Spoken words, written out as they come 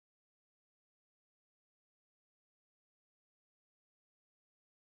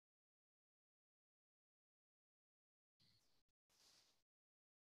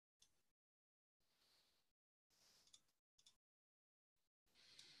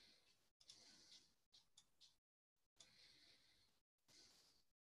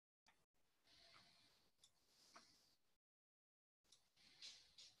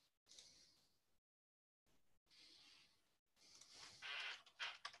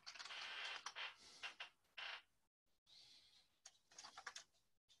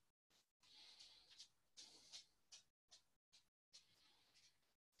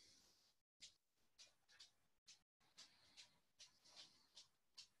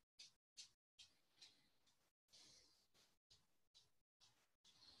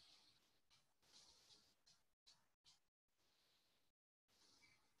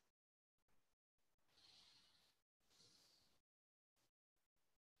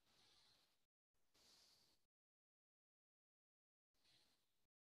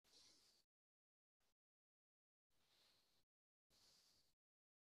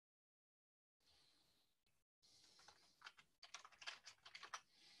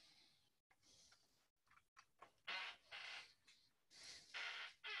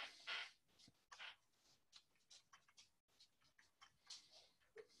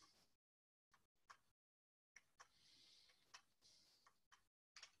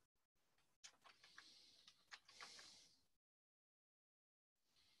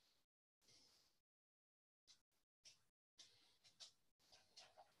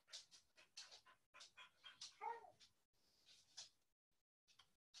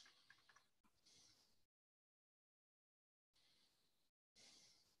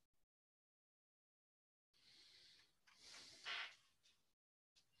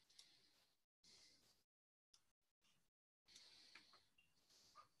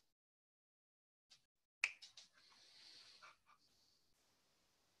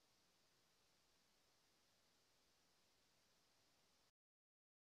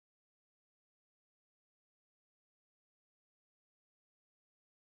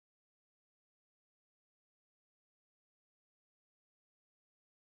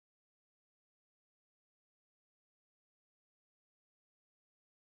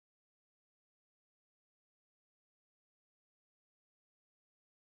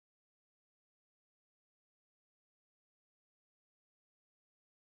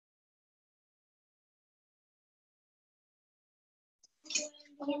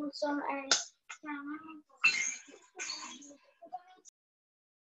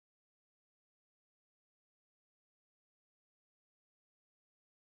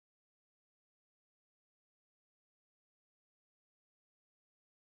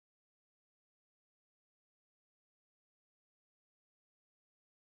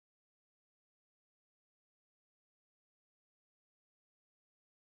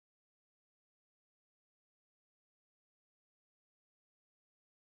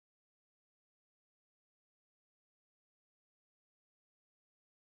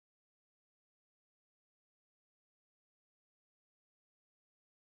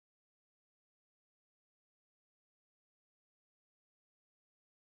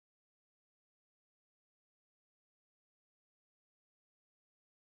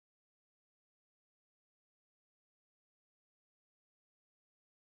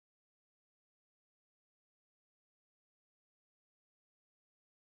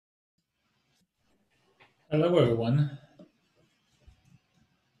Hello, everyone.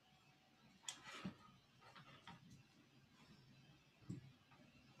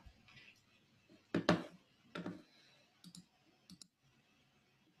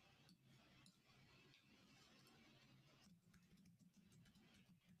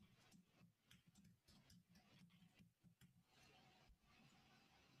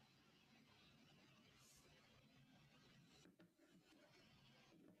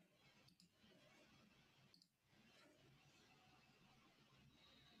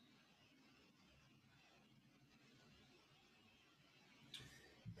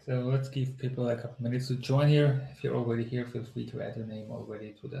 So let's give people a couple minutes to join here. If you're already here, feel free to add your name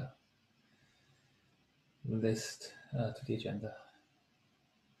already to the list, to the agenda.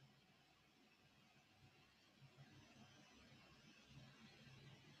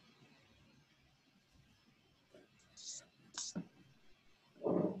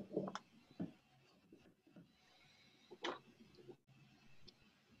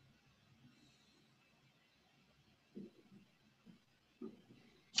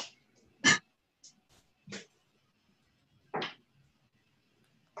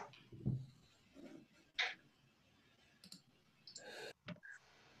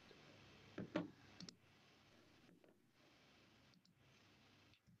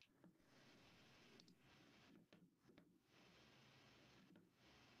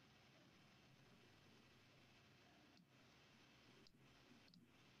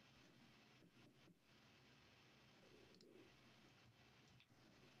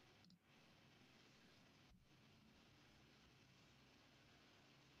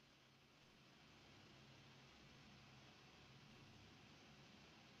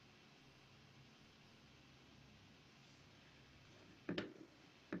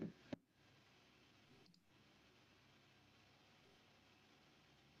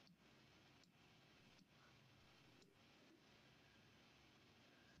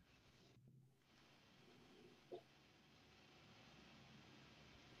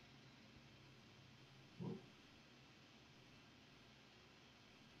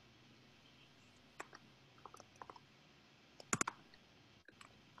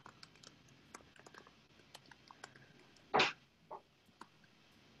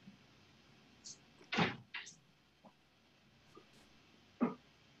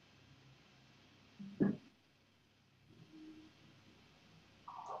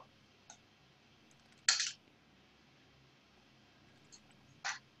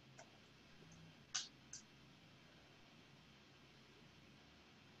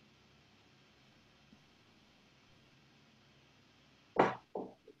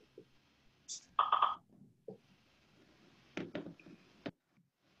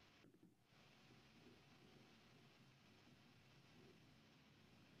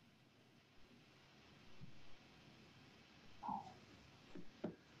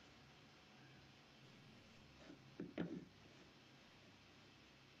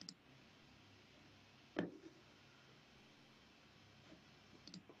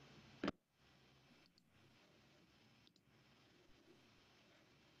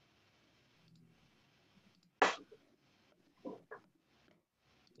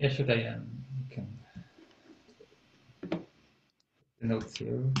 Yeah, should I you can the notes here.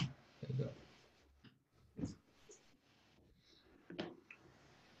 There you go.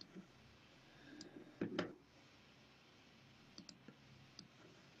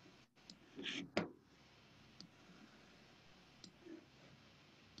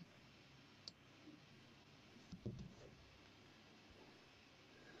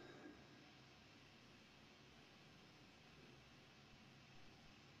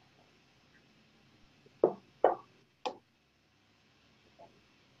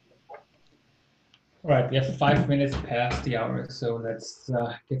 All right, we have 5 minutes past the hour, so let's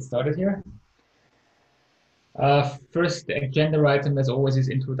get started here. First agenda item, as always, is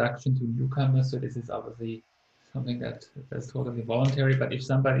introduction to newcomers. So this is obviously something that's totally voluntary, but if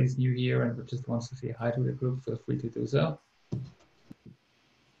somebody is new here and just wants to say hi to the group, feel free to do so.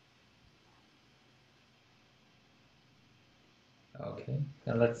 Okay,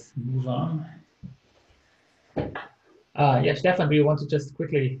 then let's move on. Yeah, Stefan, do you want to just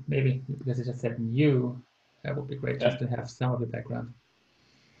quickly, maybe because you just said new, that would be great just to have some of the background.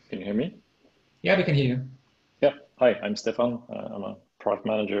 Can you hear me? Yeah, we can hear you. Yeah. Hi, I'm Stefan. I'm a product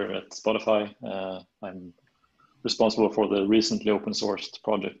manager at Spotify. I'm responsible for the recently open sourced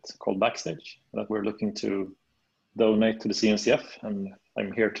project called Backstage that we're looking to donate to the CNCF. And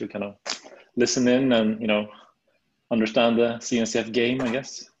I'm here to kind of listen in and, understand the CNCF game, I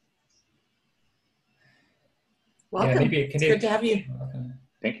guess. Welcome. Yeah, maybe it's good to have you. Okay.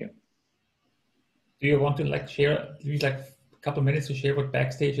 Thank you. Do you want to share, use a couple of minutes to share what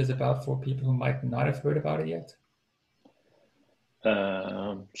Backstage is about for people who might not have heard about it yet?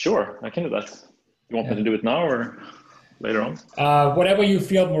 Sure, I can do that. You want me to do it now or later on? Whatever you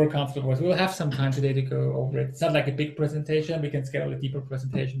feel more comfortable with. We'll have some time today to go over it. It's not like a big presentation. We can schedule a deeper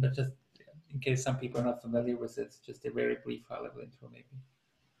presentation, but just in case some people are not familiar with it, just a very brief high-level intro, maybe.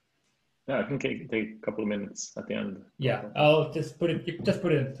 Yeah, I can take a couple of minutes at the end. Yeah, I'll just put it. Just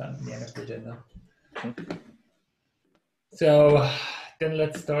put it at the end of the agenda. So then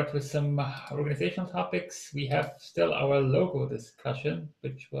let's start with some organizational topics. We have still our logo discussion,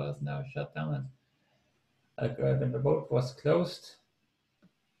 which was now shut down, and the vote was closed.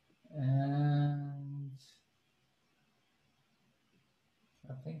 And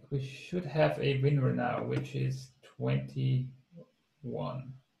I think we should have a winner now, which is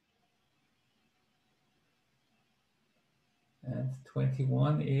 21. And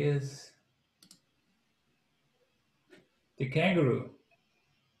 21 is the kangaroo.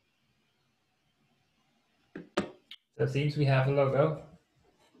 So it seems we have a logo.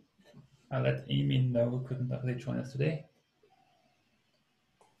 I'll let Amy know who couldn't really join us today.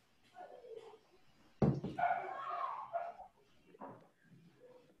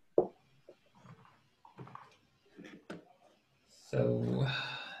 So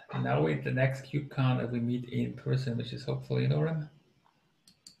now with the next KubeCon, we meet in person, which is hopefully in Orem.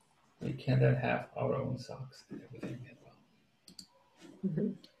 We can then have our own socks and everything as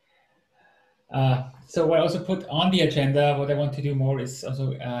well. So what I also put on the agenda, what I want to do more is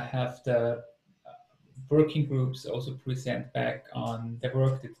also have the working groups also present back on the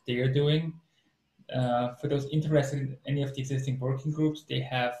work that they're doing. For those interested in any of the existing working groups, they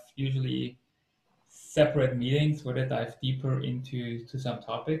have usually separate meetings where they dive deeper into some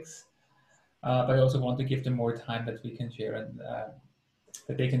topics. But I also want to give them more time that we can share and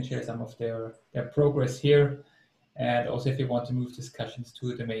that they can share some of their progress here. And also, if you want to move discussions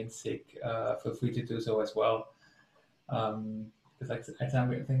to the main SIG, feel free to do so as well. Because I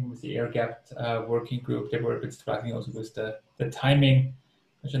think with the air-gapped working group, they were a bit struggling also with the timing,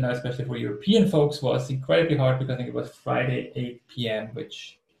 which I know, especially for European folks, was incredibly hard because I think it was Friday, 8 p.m.,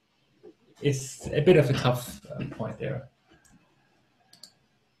 which is a bit of a tough point there.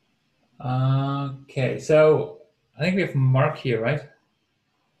 Okay, so I think we have Mark here, right?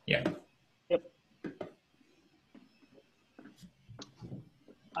 Yeah. Yep.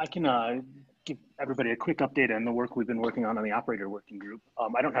 I can give everybody a quick update on the work we've been working on the operator working group.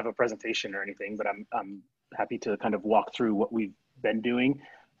 I don't have a presentation or anything, but I'm happy to kind of walk through what we've been doing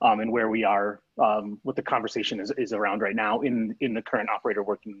and where we are, what the conversation is around right now in the current operator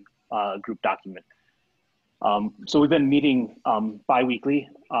working group document. So we've been meeting bi-weekly,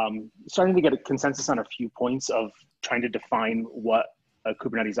 starting to get a consensus on a few points of trying to define what a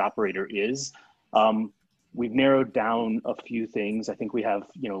Kubernetes operator is. We've narrowed down a few things. I think we have,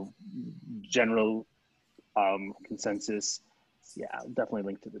 general consensus. Yeah, I'll definitely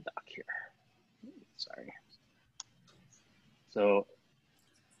link to the doc here. Sorry. So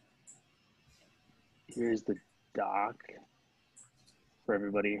here's the doc for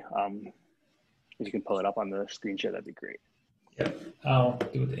everybody. If you can pull it up on the screen share, that'd be great. Yep, I'll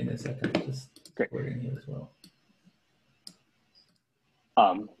do it in a second. Just great. We're in here as well.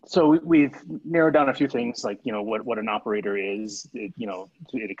 So we've narrowed down a few things, like what an operator is. It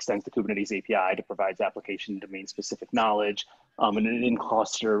extends the Kubernetes API to provide application domain specific knowledge, and an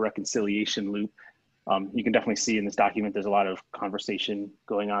in-cluster reconciliation loop. You can definitely see in this document there's a lot of conversation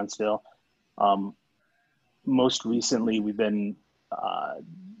going on still. Most recently, we've been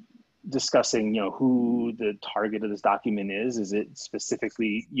discussing who the target of this document is. Is it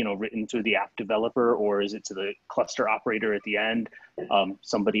specifically written to the app developer, or is it to the cluster operator at the end?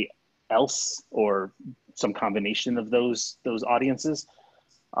 Somebody else or some combination of those audiences.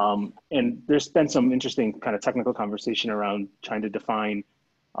 And there's been some interesting kind of technical conversation around trying to define,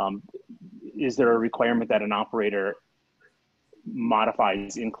 is there a requirement that an operator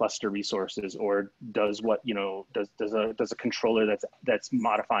modifies in cluster resources, or does what, you know, does a controller that's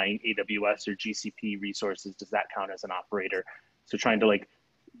modifying AWS or GCP resources, does that count as an operator? So trying to like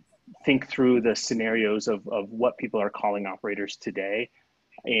think through the scenarios of what people are calling operators today,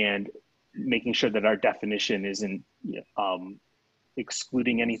 and making sure that our definition isn't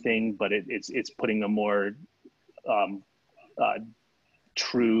excluding anything, but it's putting a more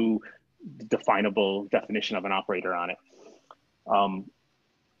true, definable definition of an operator on it.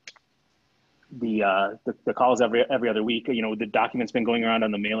 The calls every other week. You know, the document's been going around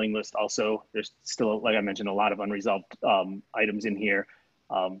on the mailing list. Also, there's still, like I mentioned, a lot of unresolved items in here.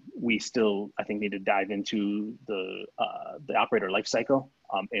 We still, I think, need to dive into the operator lifecycle,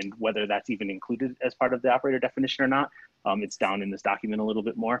 and whether that's even included as part of the operator definition or not. It's down in this document a little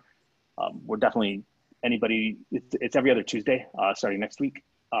bit more. We're definitely, it's every other Tuesday starting next week.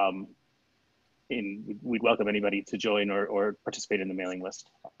 And we'd welcome anybody to join or participate in the mailing list.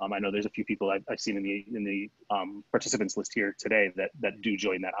 I know there's a few people I've seen in the participants list here today that do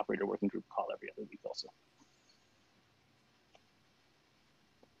join that operator working group call every other week also.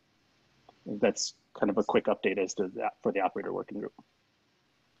 That's kind of a quick update as to that for the operator working group.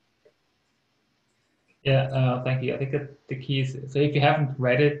 Yeah, thank you. I think that the key is, so if you haven't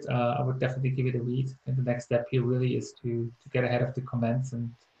read it, I would definitely give it a read. And the next step here really is to get ahead of the comments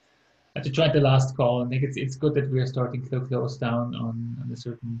and to join the last call. I think it's good that we are starting to close down on a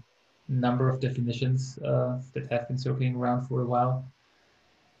certain number of definitions that have been circling around for a while.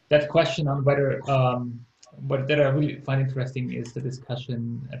 That question on whether, what that I really find interesting is the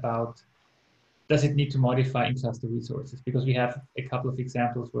discussion about, does it need to modify in-cluster resources? Because we have a couple of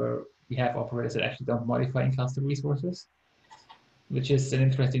examples where we have operators that actually don't modify in-cluster resources, which is an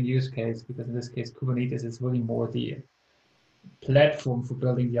interesting use case, because in this case, Kubernetes is really more the platform for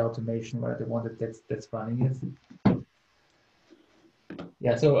building the automation, rather the one that's running it.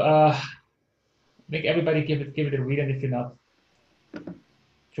 Yeah, so I think everybody give it a read, and if you're not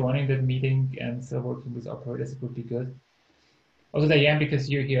joining the meeting and still working with operators, it would be good. Also, Diane, because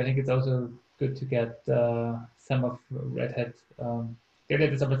you're here, I think it's also good to get some of Red Hat.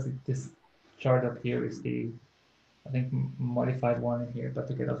 This chart up here is the, I think, modified one in here, but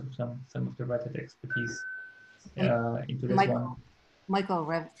to get also some of the Red Hat expertise into this one. Michael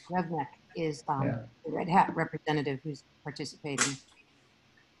Revnek is the Red Hat representative who's participating.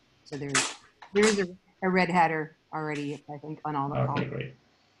 So there is a Red Hatter already, I think, on all the calls. Okay, great.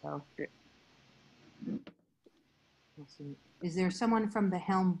 So, let's see. Is there someone from the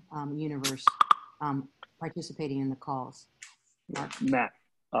Helm universe participating in the calls? Matt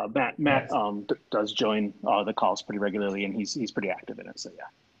does join the calls pretty regularly, and he's pretty active in it. So yeah.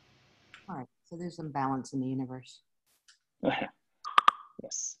 All right. So there's some balance in the universe.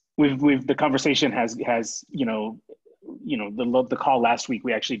 Yes, the conversation has the call last week,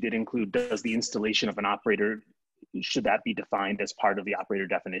 we actually did include, does the installation of an operator, should that be defined as part of the operator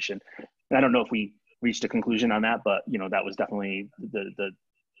definition? And I don't know if we reached a conclusion on that, but that was definitely the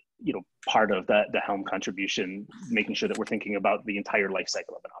part of the Helm contribution, making sure that we're thinking about the entire life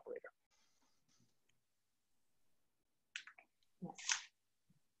cycle of an operator.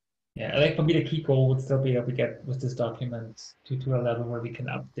 Yeah, I think for me the key goal would still be that we get with this document to a level where we can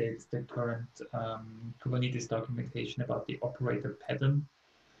update the current Kubernetes documentation about the operator pattern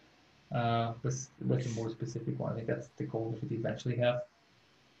with a more specific one. I think that's the goal we should eventually have.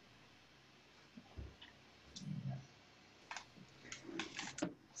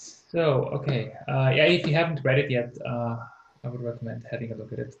 So, okay, yeah, if you haven't read it yet, I would recommend having a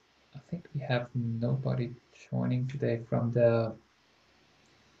look at it. I think we have nobody joining today from the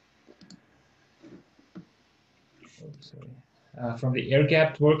from the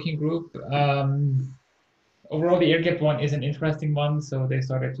air-gapped working group. Overall, the air-gapped one is an interesting one. So they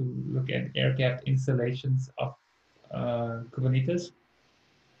started to look at air-gapped installations of Kubernetes,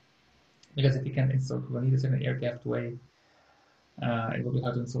 because if you can install Kubernetes in an air-gapped way, it will be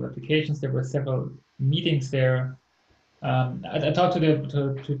hard to install applications. There were several meetings there. I talked to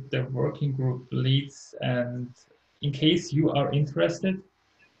the working group leads, and in case you are interested,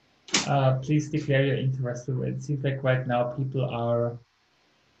 please declare your interest. It seems like right now people are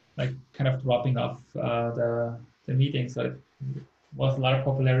like kind of dropping off the meeting. So it was a lot of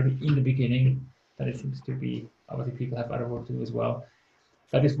popularity in the beginning, but it seems to be, obviously people have other work to do as well.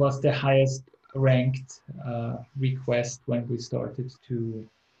 But this was the highest ranked request when we started to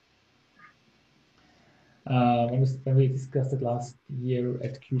When we discussed it last year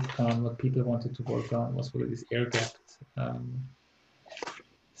at KubeCon, what people wanted to work on was really this air-gapped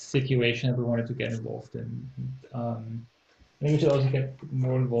situation that we wanted to get involved in. I think we should also get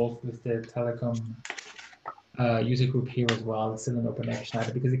more involved with the telecom user group here as well. It's still an open action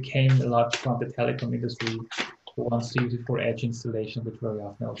item because it came a lot from the telecom industry who wants to use it for edge installation, which very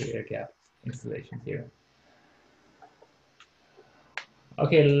often also air-gapped installations here.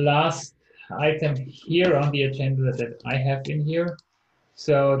 Okay, last item here on the agenda that I have in here.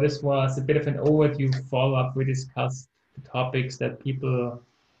 So this was a bit of an overdue follow-up. We discussed the topics that people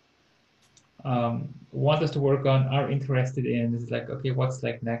want us to work on, are interested in. This is like, okay, what's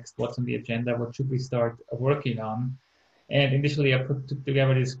like next? What's on the agenda? What should we start working on? And initially, I put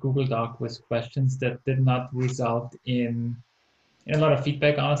together this Google Doc with questions that did not result in a lot of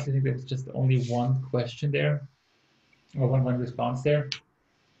feedback. Honestly, I think there's just only one question there, or one response there.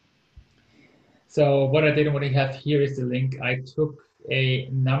 So what I did and what I have here is the link. I took a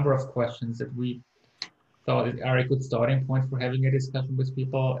number of questions that we thought are a good starting point for having a discussion with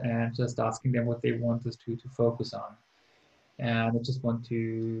people and just asking them what they want us to focus on. And I just want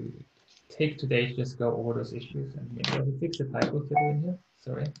to take today to just go over those issues. And maybe I'll fix the typos that are in here.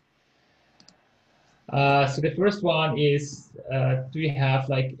 Sorry. So the first one is, do you have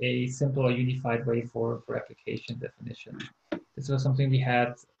like a simple or unified way for application definition? This was something we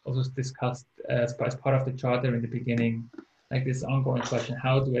had also discussed as part of the charter in the beginning, like this ongoing question,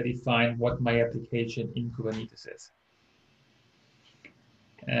 how do I define what my application in Kubernetes is?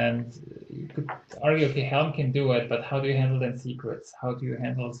 And you could argue, okay, Helm can do it, but how do you handle then secrets? How do you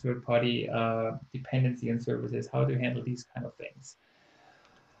handle third-party dependency and services? How do you handle these kind of things?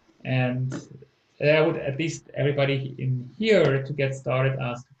 And I would at least everybody in here to get started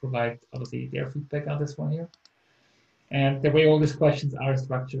ask to provide obviously their feedback on this one here. And the way all these questions are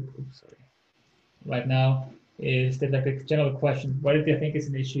structured, right now is that like a general question, what do you think is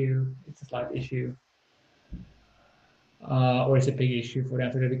an issue? It's a slight issue. Or it's a big issue for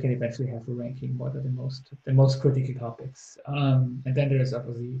them so that we can eventually have a ranking what are the most critical topics. And then there's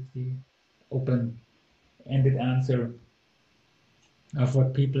obviously the open-ended answer of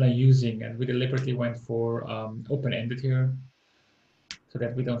what people are using, and we deliberately went for open-ended here so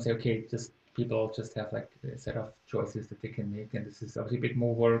that we don't say, okay, just people just have like a set of choices that they can make, and this is obviously a bit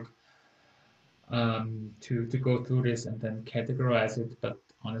more work to go through this and then categorize it, but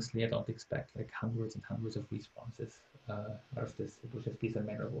honestly, I don't expect like hundreds and hundreds of responses out of this. It will just be some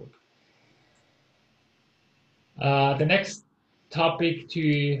manual work. The next topic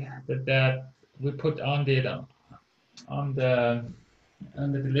that we put on the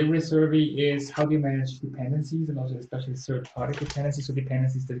delivery survey is how do you manage dependencies, and also especially third-party dependencies, so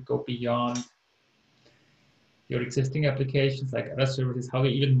dependencies that go beyond your existing applications like other services, how do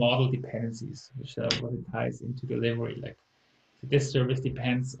you even model dependencies, which what it ties into delivery, like so this service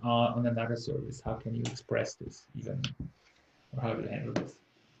depends on another service. How can you express this even, or how do you handle this?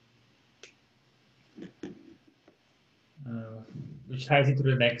 Which ties into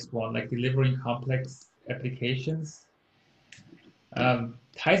the next one, like delivering complex applications.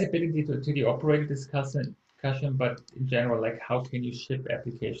 Ties a bit into the operator discussion, but in general, like how can you ship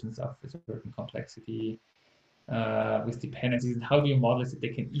applications of a certain complexity with dependencies, and how do you model it so they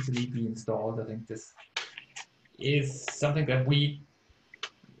can easily be installed? I think this is something that we,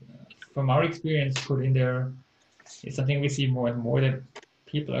 from our experience, put in there. It's something we see more and more, that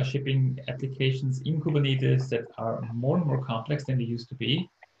people are shipping applications in Kubernetes that are more and more complex than they used to be,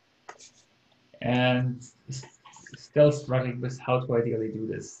 and still struggling with how to ideally do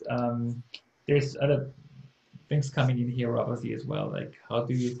this. There's other things coming in here obviously as well, like how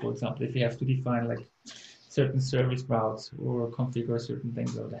do you, for example, if you have to define like certain service routes or configure certain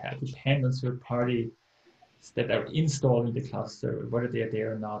things that have depend on third parties that are installed in the cluster, whether they are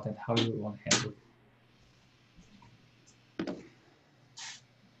there or not, and how you want to handle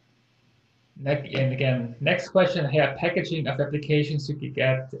it. And again, next question here, packaging of applications to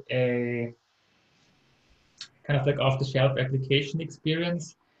get a kind of like off-the-shelf application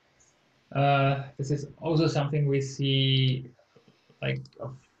experience. This is also something we see like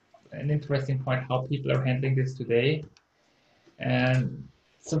an interesting point how people are handling this today. And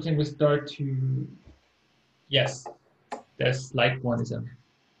something we start to, yes, there's slight oneism.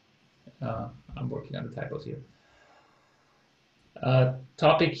 I'm working on the typos here.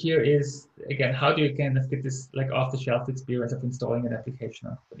 Topic here is, again, how do you kind of get this like off-the-shelf experience of installing an application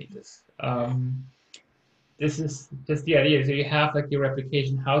on Kubernetes? This is just the idea. So you have like your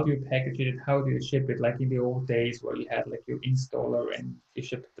application, how do you package it, how do you ship it, like in the old days where you had like your installer and you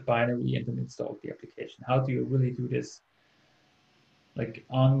shipped the binary and then installed the application. How do you really do this like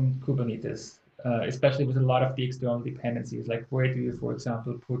on Kubernetes? especially with a lot of the external dependencies, like where do you, for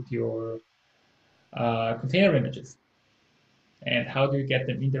example, put your container images? And how do you get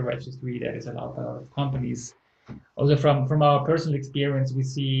them in the registry that is allowed by a lot of companies? Also from our personal experience, we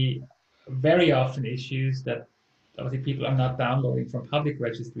see very often issues that obviously people are not downloading from public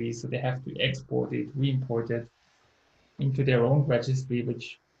registries, so they have to export it, re-import it into their own registry,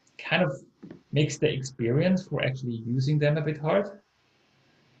 which kind of makes the experience for actually using them a bit hard.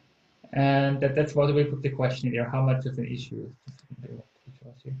 And that's why we put the question there, how much of an issue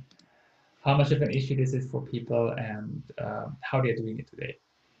how much of an issue this is for people, and how they're doing it today.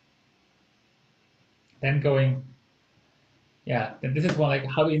 Then then this is one, like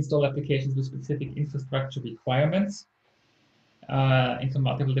how to install applications with specific infrastructure requirements into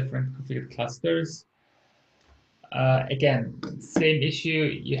multiple different configured clusters. Again, same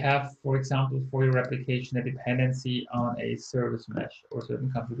issue. You have, for example, for your application, a dependency on a service mesh or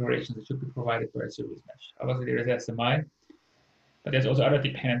certain configurations that should be provided by a service mesh. Obviously, there is SMI, but there's also other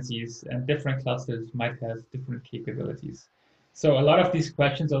dependencies, and different clusters might have different capabilities. So a lot of these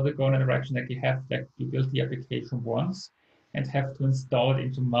questions also go in a direction that you build the application once and have to install it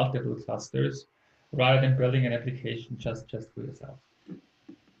into multiple clusters rather than building an application just for yourself.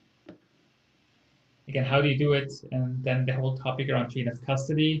 Again, how do you do it? And then the whole topic around chain of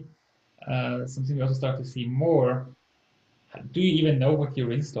custody, something we also start to see more. Do you even know what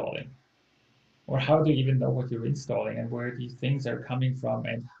you're installing? Or how do you even know what you're installing and where these things are coming from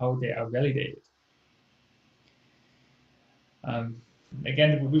and how they are validated?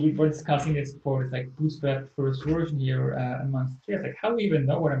 Again, we were discussing this for like Bootstrap first version here amongst peers. Like, how do we even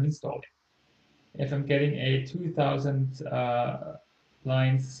know what I'm installing? If I'm getting a 2,000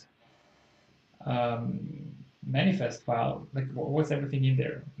 lines manifest file, like what's everything in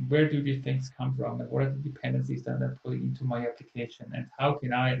there? Where do these things come from? And what are the dependencies that I'm pulling into my application? And how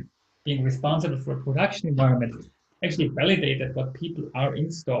can I, being responsible for a production environment, actually validate that what people are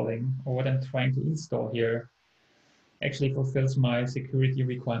installing or what I'm trying to install here actually fulfills my security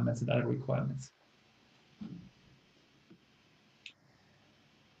requirements and other requirements.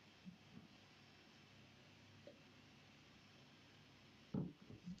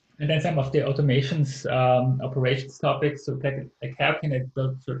 And then some of the automations, operations topics. So like how can I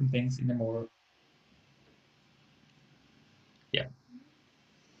build certain things in a more,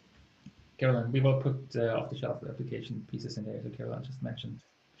 Caroline, we will put off-the-shelf application pieces in there. So Caroline just mentioned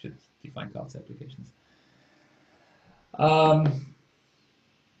should define class applications.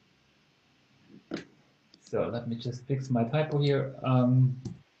 So let me just fix my typo here.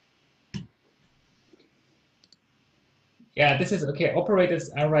 Yeah, this is okay. Operators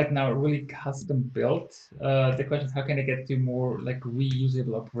are right now really custom built. The question is, how can I get to more like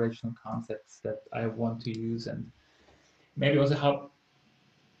reusable operational concepts that I want to use, and maybe also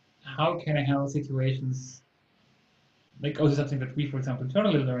how can I handle situations like also something that we, for example,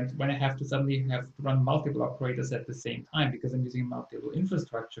 internally learned when I have to suddenly have to run multiple operators at the same time because I'm using multiple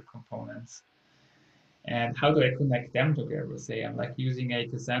infrastructure components. And how do I connect them together? Say I'm like using a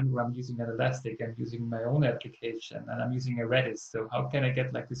Cassandra, I'm using an Elastic, I'm using my own application, and I'm using a Redis. So how can I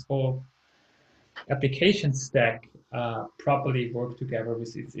get like this whole application stack properly work together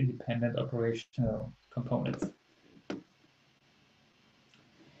with its independent operational components?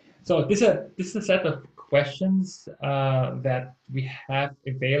 So this is a set of questions that we have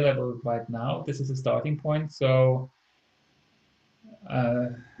available right now. This is a starting point. So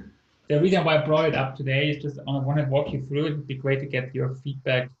the reason why I brought it up today is just I want to walk you through it. It would be great to get your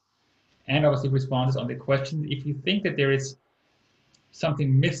feedback and obviously responses on the questions. If you think that there is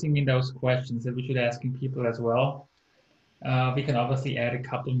something missing in those questions that we should asking people as well, we can obviously add a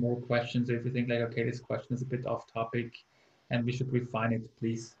couple more questions. If you think like, okay, this question is a bit off topic and we should refine it,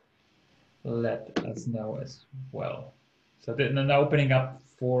 please let us know as well. So then opening up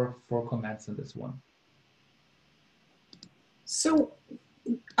for comments on this one. So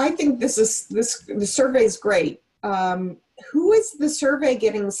I think the survey is great. Who is the survey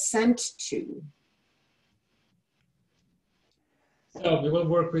getting sent to? So we will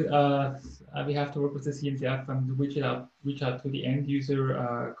work with we have to work with the CNCF and reach out to the end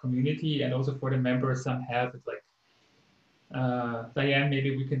user community, and also for the members. Some have it like Diane.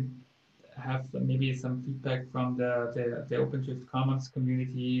 Maybe we can have maybe some feedback from the OpenShift Commons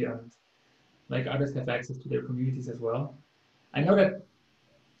community, and like others have access to their communities as well. I know that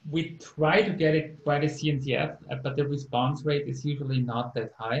we try to get it by the CNCF, but the response rate is usually not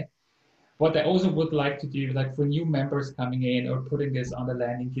that high. What I also would like to do, like for new members coming in or putting this on the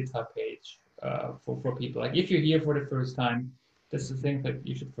landing GitHub page for people, like if you're here for the first time, this is a thing that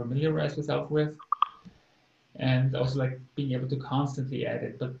you should familiarize yourself with, and also like being able to constantly add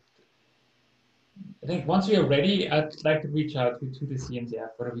it. But I think once we are ready, I'd like to reach out to the CNCF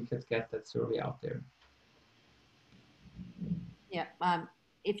whether we could get that survey out there. Yeah,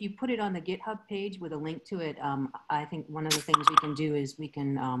 if you put it on the GitHub page with a link to it, I think one of the things we can do is we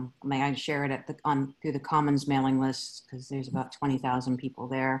can, may I share it at through the Commons mailing list, because there's about 20,000 people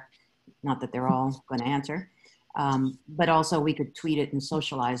there. Not that they're all going to answer, but also we could tweet it and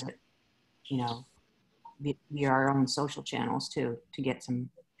socialize it, you know, via our own social channels too, to get some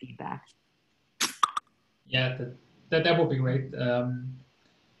feedback. Yeah, that would be great.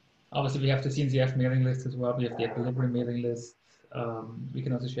 Obviously, we have the CNCF mailing list as well. We have the App Delivery mailing list. We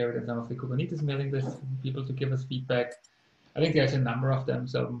can also share it in some of the Kubernetes mailing lists for people to give us feedback. I think there's a number of them.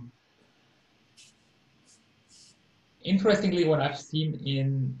 So interestingly, what I've seen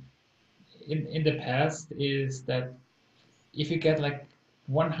in the past is that if you get like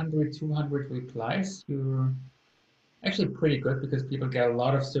 100, 200 replies, you're actually pretty good because people get a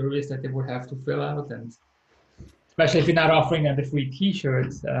lot of surveys that they would have to fill out, and especially if you're not offering them the free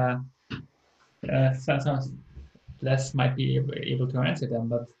T-shirts, sometimes less might be able to answer them,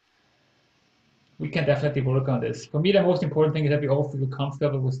 but we can definitely work on this. For me, the most important thing is that we all feel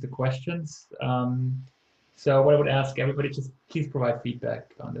comfortable with the questions. So what I would ask everybody, just please provide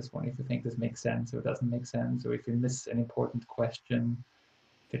feedback on this one if you think this makes sense or doesn't make sense, or if you miss an important question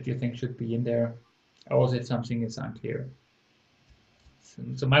that you think should be in there, or if something is unclear.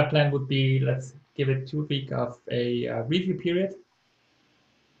 So my plan would be, let's give it 2 weeks of a review period,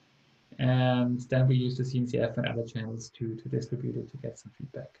 and then we use the CNCF and other channels to distribute it to get some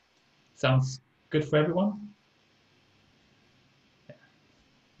feedback. Sounds good for everyone? Yeah.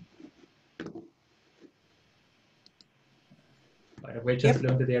 By the way, just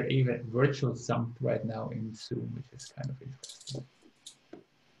learned that they're even virtual summed right now in Zoom, which is kind of interesting.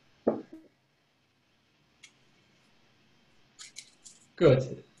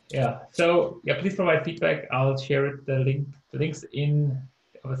 Good. Yeah. So yeah, please provide feedback. I'll share it. The links in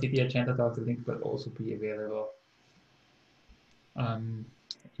obviously the agenda doc. The link will also be available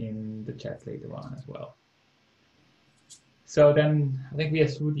in the chat later on as well. So then I think we are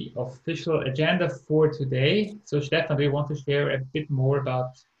through the official agenda for today. So Stefan, do you want to share a bit more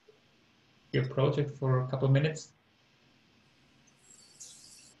about your project for a couple of minutes?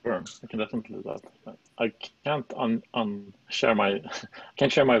 Sure, I can definitely do that. I can't share my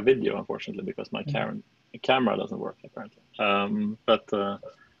can't share my video, unfortunately, because my camera doesn't work apparently. But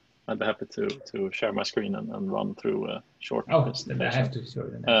I'd be happy to share my screen and run through a short presentation. I have to show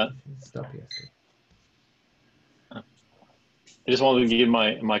the stop here. I just wanted to give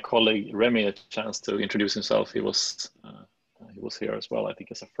my colleague Remy a chance to introduce himself. He was here as well, I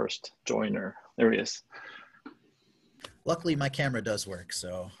think, as a first joiner. There he is. Luckily, my camera does work,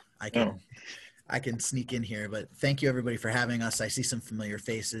 so I can sneak in here. But thank you, everybody, for having us. I see some familiar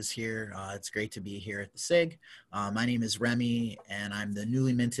faces here. It's great to be here at the SIG. My name is Remy, and I'm the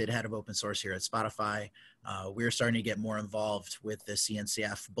newly minted head of open source here at Spotify. We're starting to get more involved with the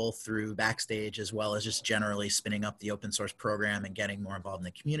CNCF, both through Backstage as well as just generally spinning up the open source program and getting more involved in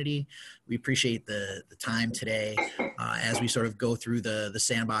the community. We appreciate the time today as we sort of go through the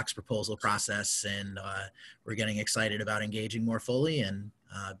sandbox proposal process, and we're getting excited about engaging more fully and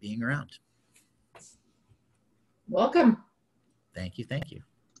being around. Welcome. Thank you. Thank you.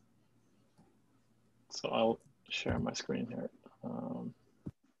 So I'll share my screen here.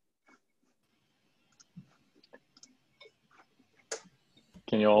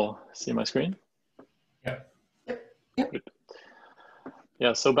 Can you all see my screen? Yeah. Yep. Good.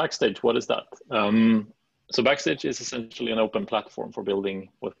 Yeah, so Backstage, what is that? So Backstage is essentially an open platform for building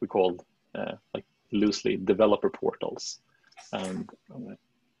what we call like loosely developer portals. And I'm going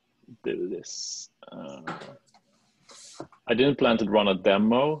to do this. I didn't plan to run a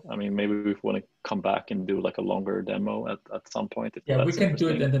demo. I mean, maybe we want to come back and do like a longer demo at some point. Yeah, we can do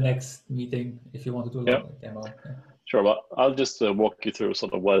it in the next meeting if you want to do a longer demo. Yeah. Sure, but I'll just walk you through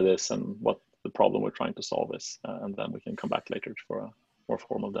sort of what it is and what the problem we're trying to solve is, and then we can come back later for a more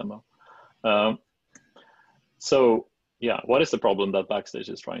formal demo. So yeah, what is the problem that Backstage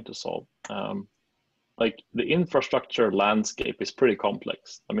is trying to solve? Like the infrastructure landscape is pretty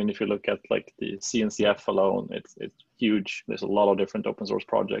complex. I mean, if you look at like the CNCF alone, it's huge. There's a lot of different open source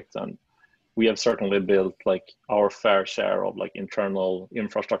projects, and we have certainly built like our fair share of like internal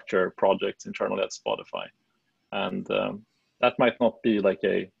infrastructure projects internally at Spotify. And that might not be like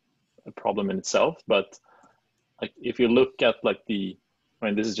a problem in itself, but like if you look at like I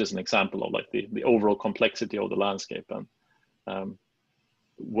mean, this is just an example of like the overall complexity of the landscape. And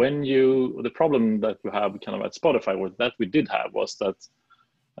the problem that we have kind of at Spotify, or that we did have, was that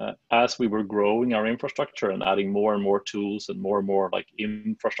as we were growing our infrastructure and adding more and more tools and more like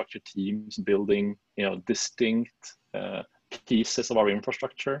infrastructure teams building, distinct pieces of our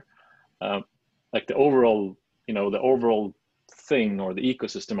infrastructure, like the overall thing or the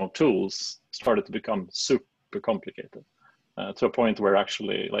ecosystem of tools started to become super complicated, to a point where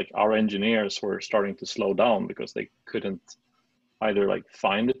actually like our engineers were starting to slow down because they couldn't either like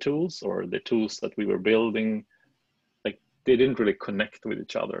find the tools, or the tools that we were building, like they didn't really connect with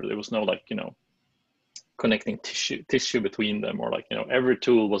each other. There was no like, connecting tissue between them, or like, every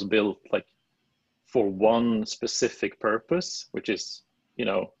tool was built like for one specific purpose, which is,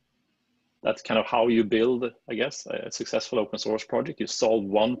 that's kind of how you build, I guess, a successful open source project. You solve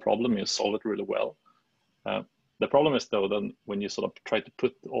one problem, you solve it really well. The problem is though, then when you sort of try to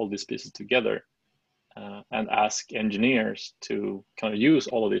put all these pieces together and ask engineers to kind of use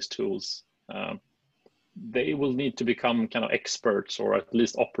all of these tools, they will need to become kind of experts, or at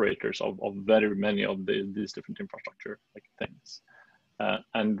least operators of very many of these different infrastructure like things.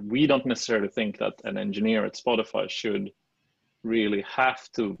 And we don't necessarily think that an engineer at Spotify should really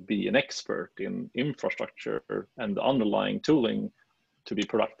have to be an expert in infrastructure and the underlying tooling to be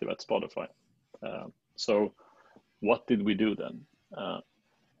productive at Spotify. So what did we do then?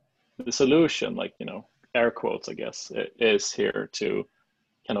 The solution, like, air quotes, I guess, is here to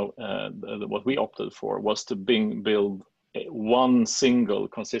kind of, what we opted for was to build one single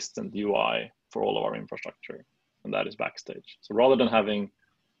consistent UI for all of our infrastructure, and that is Backstage. So rather than having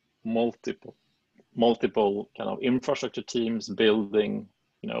multiple kind of infrastructure teams building,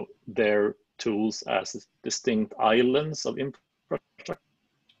 their tools as distinct islands of infrastructure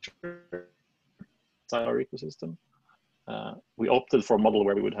inside our ecosystem, we opted for a model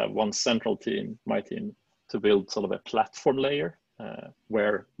where we would have one central team, my team, to build sort of a platform layer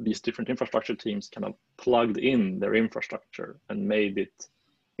where these different infrastructure teams kind of plugged in their infrastructure and made it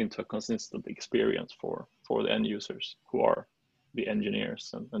into a consistent experience for the end users, who are the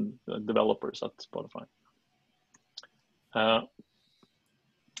engineers and the developers at Spotify.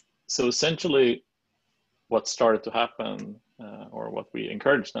 So essentially what started to happen, or what we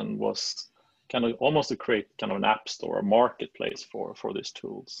encouraged then, was kind of almost to create kind of an app store, a marketplace for these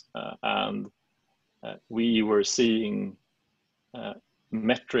tools. And we were seeing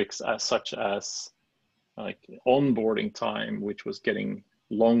metrics such as like onboarding time, which was getting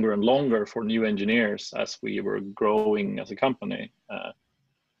longer and longer for new engineers as we were growing as a company.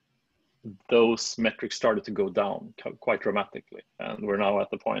 Those metrics started to go down quite dramatically, and we're now at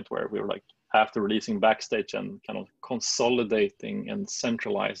the point where we were like, after releasing Backstage and kind of consolidating and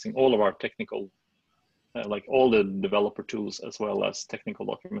centralizing all of our technical, like all the developer tools as well as technical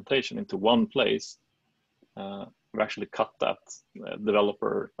documentation into one place, we've actually cut that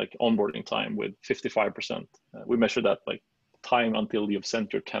developer like onboarding time with 55%. We measure that like time until you've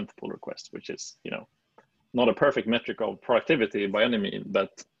sent your 10th pull request, which is, not a perfect metric of productivity by any means,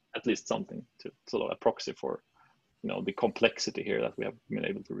 but at least something to sort of a proxy for, the complexity here that we have been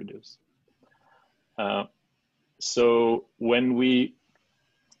able to reduce. So when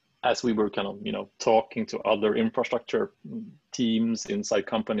as we were kind of, talking to other infrastructure teams inside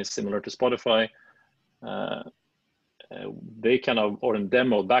companies similar to Spotify, they kind of, or in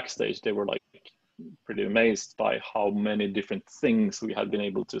demo Backstage, they were like pretty amazed by how many different things we had been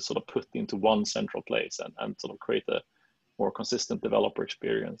able to sort of put into one central place and sort of create a more consistent developer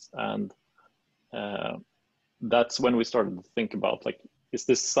experience. And that's when we started to think about, like, is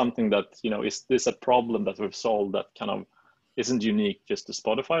this something that, is this a problem that we've solved that kind of isn't unique just to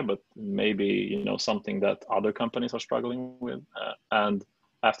Spotify, but maybe, something that other companies are struggling with? And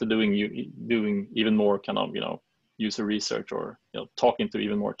after doing even more kind of, user research, or, talking to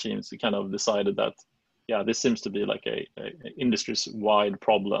even more teams, we kind of decided that, yeah, this seems to be like a industry-wide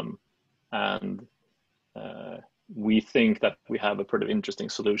problem. And we think that we have a pretty interesting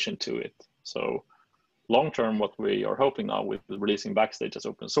solution to it. So long-term, what we are hoping now with releasing Backstage as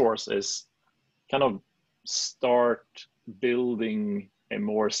open source is kind of start building a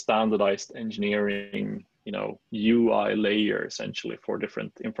more standardized engineering, UI layer essentially for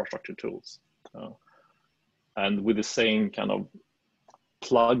different infrastructure tools. And with the same kind of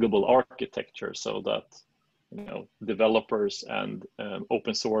pluggable architecture, so that, developers and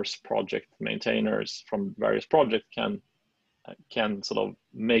open source project maintainers from various projects can sort of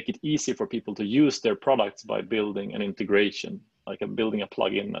make it easy for people to use their products by building an integration, like building a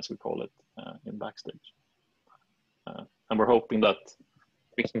plugin, as we call it, in Backstage. And we're hoping that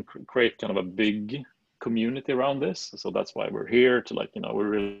we can create kind of a big community around this. So that's why we're here to, like, we're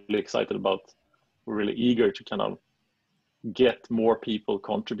really excited about, we're really eager to kind of get more people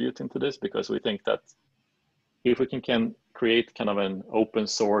contributing to this, because we think that if we can create kind of an open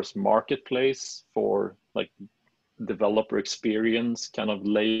source marketplace for like developer experience kind of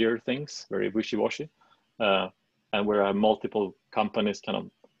layer things, very wishy-washy, and where multiple companies kind of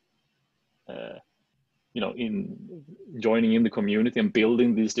in joining in the community and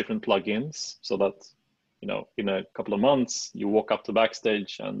building these different plugins, so that in a couple of months you walk up to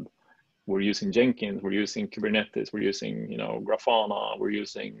Backstage and we're using Jenkins, we're using Kubernetes, we're using Grafana, we're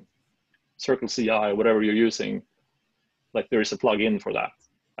using Circle CI, whatever you're using. Like there is a plugin for that,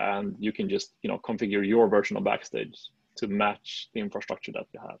 and you can just configure your version of Backstage to match the infrastructure that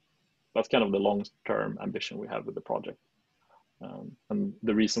you have. That's kind of the long-term ambition we have with the project, and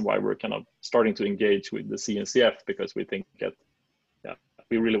the reason why we're kind of starting to engage with the CNCF, because we think that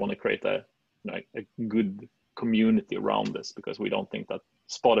we really want to create a good community around this, because we don't think that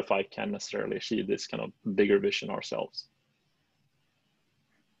Spotify can necessarily achieve this kind of bigger vision ourselves.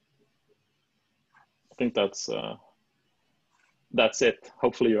 I think that's it.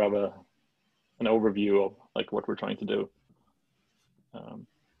 Hopefully you have an overview of like what we're trying to do.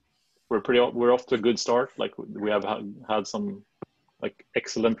 We're off to a good start. Like we have had some like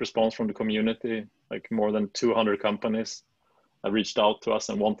excellent response from the community. Like more than 200 companies have reached out to us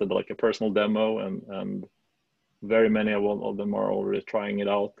and wanted like a personal demo, and very many of them are already trying it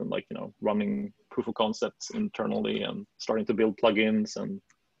out and like running proof of concepts internally and starting to build plugins and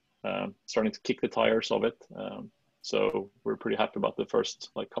starting to kick the tires of it. So we're pretty happy about the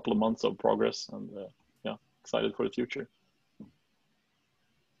first like couple of months of progress, and excited for the future.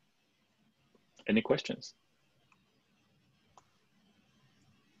 Any questions?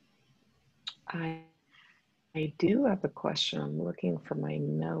 I do have a question. I'm looking for my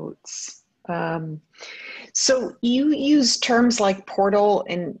notes. So you use terms like portal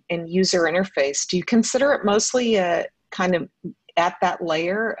and user interface. Do you consider it mostly a kind of at that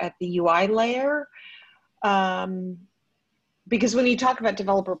layer, at the UI layer? Because when you talk about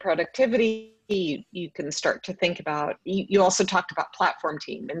developer productivity, you can start to think about, you also talked about platform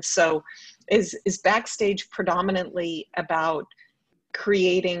team. And so is Backstage predominantly about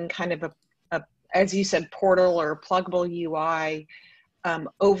creating kind of a, as you said, portal or pluggable UI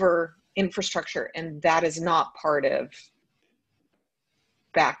over infrastructure, and that is not part of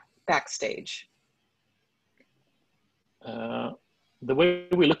Backstage? The way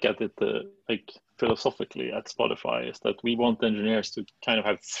we look at it, like philosophically at Spotify, is that we want engineers to kind of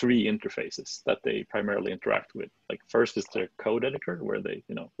have three interfaces that they primarily interact with. Like first is their code editor, where they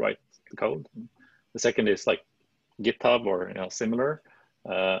write the code. The second is like GitHub or similar,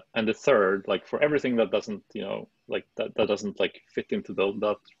 and the third, like for everything that doesn't like that doesn't like fit into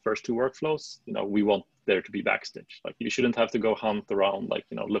that first two workflows, we want there to be Backstage. Like you shouldn't have to go hunt around like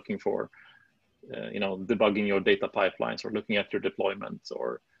looking for debugging your data pipelines, or looking at your deployments,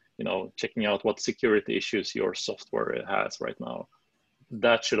 or checking out what security issues your software has right now.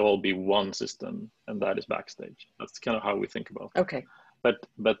 That should all be one system, and that is Backstage. That's kind of how we think about it. Okay. But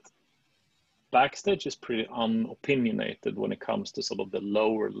Backstage is pretty unopinionated when it comes to sort of the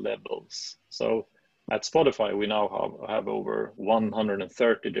lower levels. So at Spotify, we now have over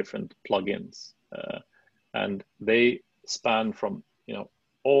 130 different plugins, and they span from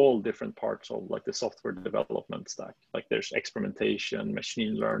all different parts of like the software development stack. Like there's experimentation,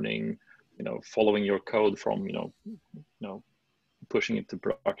 machine learning, following your code from pushing it to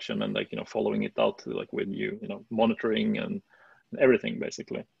production, and like following it out to like with monitoring and everything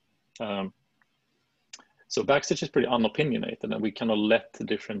basically. So Backstage is pretty unopinionated, and we kind of let the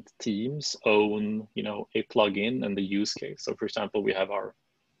different teams own a plugin and the use case. So for example, we have our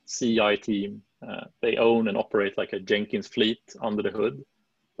CI team. They own and operate like a Jenkins fleet under the hood,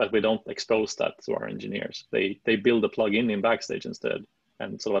 but we don't expose that to our engineers. They build a plugin in Backstage instead,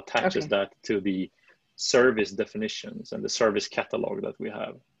 and sort of attaches that to the service definitions and the service catalog that we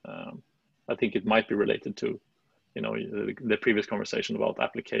have. I think it might be related to the previous conversation about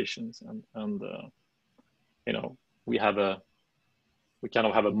applications, and we kind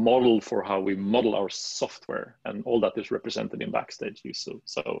of have a model for how we model our software, and all that is represented in Backstage.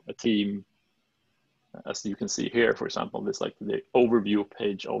 So a team, as you can see here, for example, this like the overview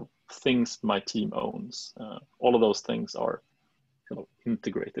page of things my team owns. All of those things are kind of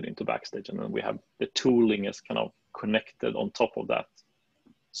integrated into Backstage, and then we have the tooling is kind of connected on top of that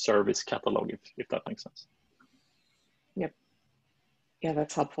service catalog, if that makes sense. Yep. Yeah,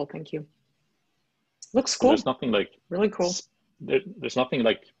 that's helpful. Thank you. Looks cool. There's nothing like really cool. There's nothing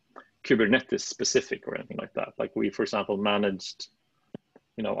like Kubernetes specific or anything like that. Like we, for example, managed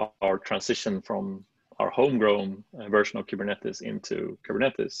our transition from our homegrown version of Kubernetes into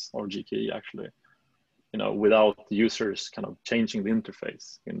Kubernetes, or GKE actually, without the users kind of changing the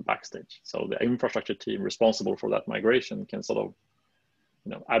interface in Backstage. So the infrastructure team responsible for that migration can sort of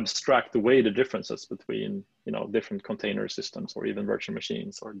abstract away the differences between different container systems or even virtual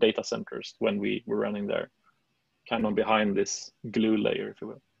machines or data centers when we were running there, kind of behind this glue layer, if you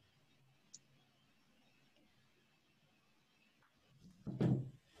will.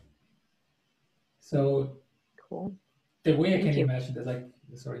 So Cool. the way I Thank can you. imagine this, like,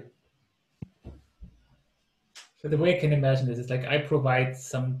 sorry. So the way I can imagine this is like I provide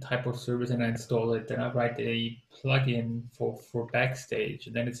some type of service and I install it, and I write a plugin for Backstage,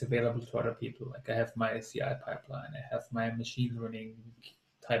 and then it's available to other people. Like I have my CI pipeline, I have my machine learning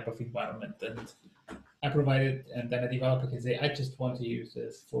type of environment, and I provide it, and then a developer can say, I just want to use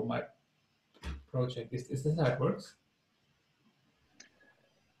this for my project. Is this how it works?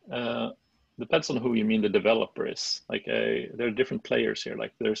 Depends on who you mean the developer is. Like there are different players here.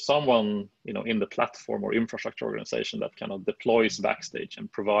 Like there's someone in the platform or infrastructure organization that kind of deploys Backstage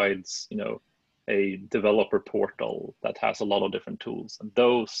and provides a developer portal that has a lot of different tools. And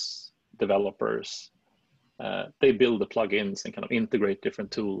those developers they build the plugins and kind of integrate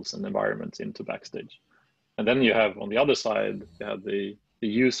different tools and environments into Backstage. And then you have on the other side you have the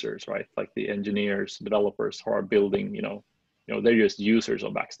users, right? Like the engineers, developers who are building they're just users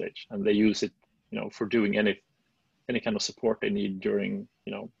of Backstage, and they use it, for doing any kind of support they need during,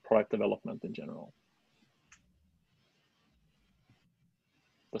 product development in general.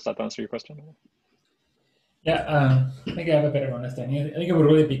 Does that answer your question? Yeah, I think I have a better understanding. I think it would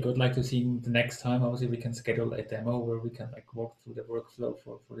really be good, like, to see the next time. Obviously, we can schedule a demo where we can like walk through the workflow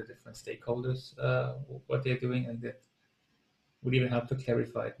for the different stakeholders, what they're doing, and that would even help to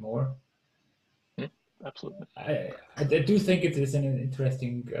clarify it more. Absolutely. I do think it is an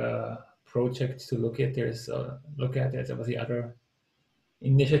interesting project to look at. There's obviously other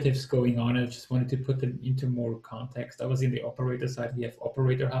initiatives going on. I just wanted to put them into more context. Obviously, in the operator side, we have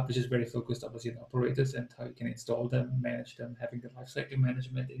Operator Hub, which is very focused, obviously, on operators and how you can install them, manage them, having the lifecycle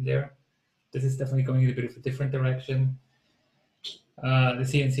management in there. This is definitely going in a bit of a different direction. The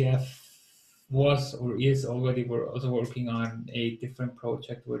CNCF was or is already, we're also working on a different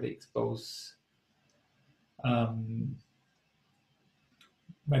project where they expose. Right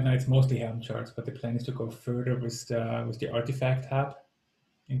now it's mostly Helm charts, but the plan is to go further with the Artifact Hub.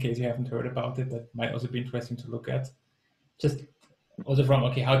 In case you haven't heard about it, that might also be interesting to look at. Just also from,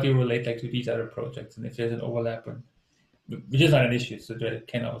 okay, how do you relate like to these other projects, and if there's an overlap, which is not an issue, so there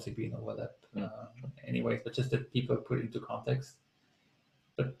can obviously be an overlap anyways, but just that people put into context.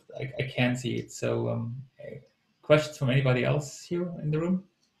 But I can see it. So questions from anybody else here in the room?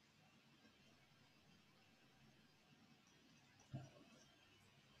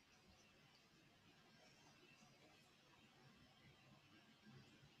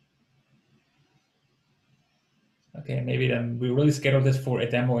 Okay, maybe then we really schedule this for a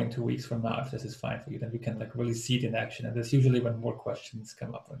demo in 2 weeks from now. If this is fine for you, then we can like really see it in action. And that's usually when more questions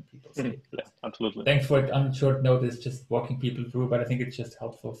come up when people say, yeah, absolutely. Thanks for it on short notice, just walking people through, but I think it's just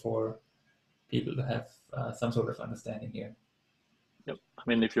helpful for people to have some sort of understanding here. Yep. I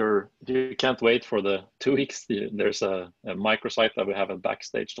mean, if you can't wait for the 2 weeks, there's a microsite that we have at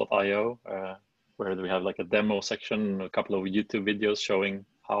backstage.io where we have like a demo section, a couple of YouTube videos showing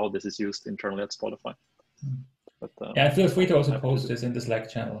how this is used internally at Spotify. But, yeah, feel free to also post this in the Slack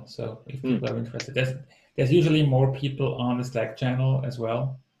channel. So if people are interested, there's usually more people on the Slack channel as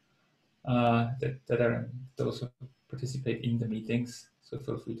well that are those who participate in the meetings. So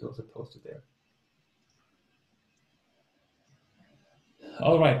feel free to also post it there.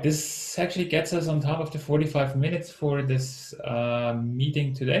 All right, this actually gets us on top of the 45 minutes for this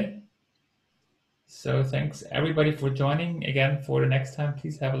meeting today. So thanks everybody for joining. Again, for the next time,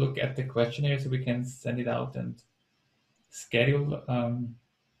 please have a look at the questionnaire so we can send it out and schedule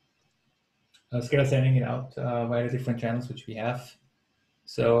sending it out via the different channels which we have.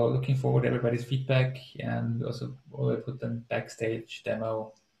 So looking forward to everybody's feedback, and also we'll put the Backstage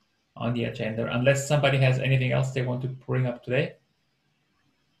demo on the agenda, unless somebody has anything else they want to bring up today.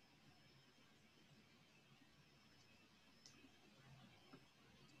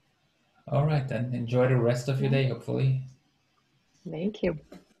 All right, then enjoy the rest of your day, hopefully. Thank you.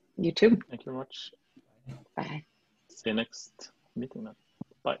 You too. Thank you very much. Bye. See you next meeting then.